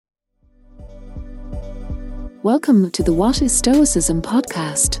Welcome to the What is Stoicism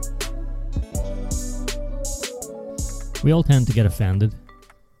podcast. We all tend to get offended,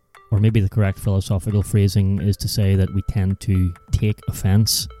 or maybe the correct philosophical phrasing is to say that we tend to take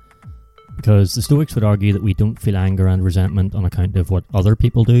offence, because the Stoics would argue that we don't feel anger and resentment on account of what other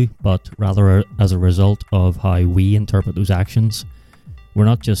people do, but rather as a result of how we interpret those actions. We're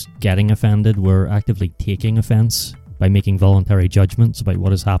not just getting offended, we're actively taking offence by making voluntary judgments about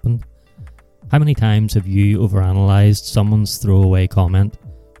what has happened. How many times have you overanalyzed someone's throwaway comment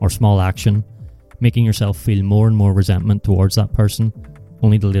or small action, making yourself feel more and more resentment towards that person,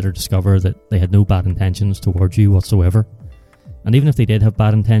 only to later discover that they had no bad intentions towards you whatsoever? And even if they did have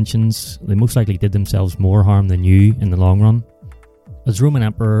bad intentions, they most likely did themselves more harm than you in the long run. As Roman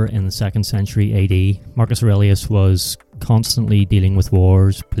Emperor in the 2nd century AD, Marcus Aurelius was constantly dealing with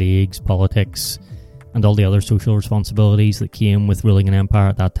wars, plagues, politics, and all the other social responsibilities that came with ruling an empire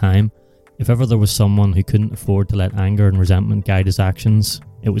at that time. If ever there was someone who couldn't afford to let anger and resentment guide his actions,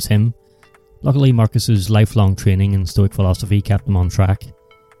 it was him. Luckily, Marcus's lifelong training in Stoic philosophy kept him on track.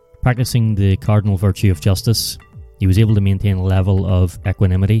 Practicing the cardinal virtue of justice, he was able to maintain a level of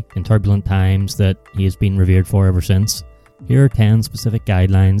equanimity in turbulent times that he has been revered for ever since. Here are 10 specific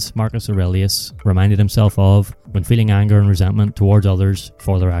guidelines Marcus Aurelius reminded himself of when feeling anger and resentment towards others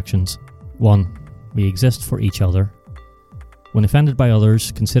for their actions. 1. We exist for each other. When offended by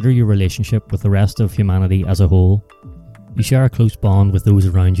others, consider your relationship with the rest of humanity as a whole. You share a close bond with those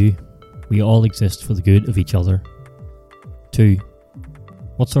around you. We all exist for the good of each other. 2.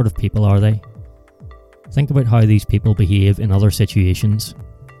 What sort of people are they? Think about how these people behave in other situations.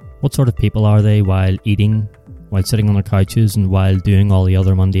 What sort of people are they while eating, while sitting on their couches, and while doing all the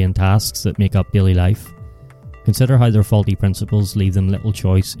other mundane tasks that make up daily life? Consider how their faulty principles leave them little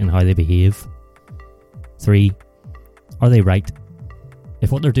choice in how they behave. 3. Are they right?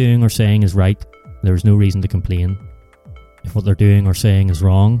 If what they're doing or saying is right, there is no reason to complain. If what they're doing or saying is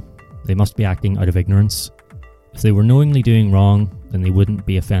wrong, they must be acting out of ignorance. If they were knowingly doing wrong, then they wouldn't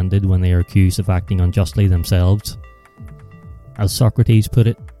be offended when they are accused of acting unjustly themselves. As Socrates put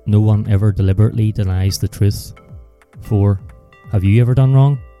it, no one ever deliberately denies the truth. 4. Have you ever done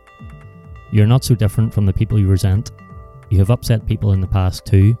wrong? You're not so different from the people you resent. You have upset people in the past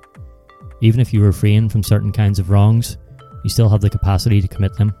too. Even if you refrain from certain kinds of wrongs, you still have the capacity to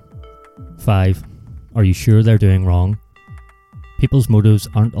commit them. 5. Are you sure they're doing wrong? People's motives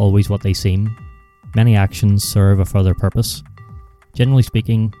aren't always what they seem. Many actions serve a further purpose. Generally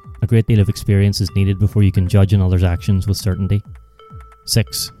speaking, a great deal of experience is needed before you can judge another's actions with certainty.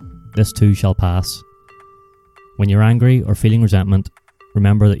 6. This too shall pass. When you're angry or feeling resentment,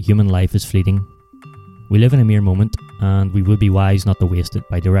 remember that human life is fleeting. We live in a mere moment, and we would be wise not to waste it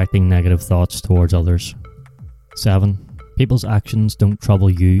by directing negative thoughts towards others. 7. People's actions don't trouble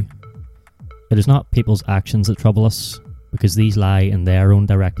you. It is not people's actions that trouble us, because these lie in their own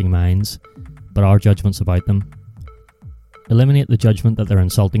directing minds, but our judgments about them. Eliminate the judgment that they're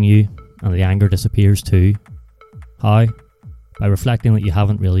insulting you, and the anger disappears too. How? By reflecting that you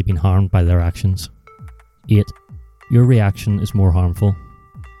haven't really been harmed by their actions. 8. Your reaction is more harmful.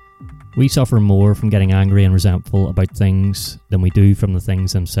 We suffer more from getting angry and resentful about things than we do from the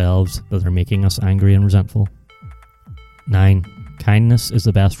things themselves that are making us angry and resentful. 9. Kindness is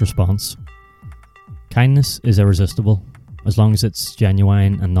the best response. Kindness is irresistible, as long as it's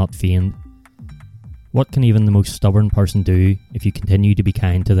genuine and not feigned. What can even the most stubborn person do if you continue to be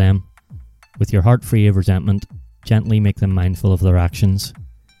kind to them? With your heart free of resentment, gently make them mindful of their actions.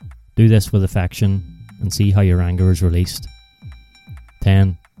 Do this with affection and see how your anger is released.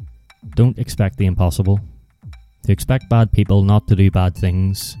 10. Don't expect the impossible. To expect bad people not to do bad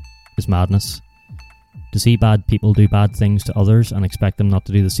things is madness. To see bad people do bad things to others and expect them not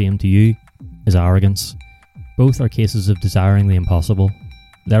to do the same to you is arrogance. Both are cases of desiring the impossible.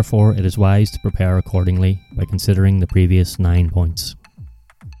 Therefore, it is wise to prepare accordingly by considering the previous 9 points.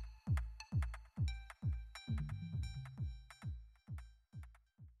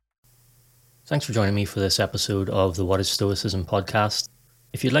 Thanks for joining me for this episode of the What is Stoicism podcast.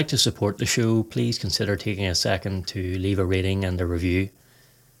 If you'd like to support the show, please consider taking a second to leave a rating and a review.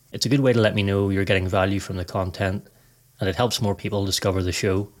 It's a good way to let me know you're getting value from the content, and it helps more people discover the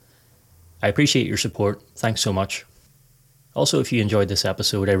show. I appreciate your support. Thanks so much. Also, if you enjoyed this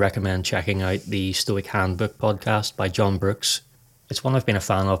episode, I recommend checking out the Stoic Handbook podcast by John Brooks. It's one I've been a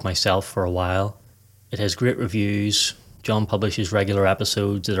fan of myself for a while. It has great reviews. John publishes regular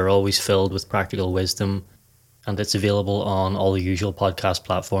episodes that are always filled with practical wisdom, and it's available on all the usual podcast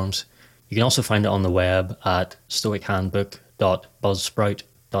platforms. You can also find it on the web at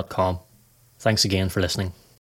stoichandbook.buzzsprout.com. Thanks again for listening.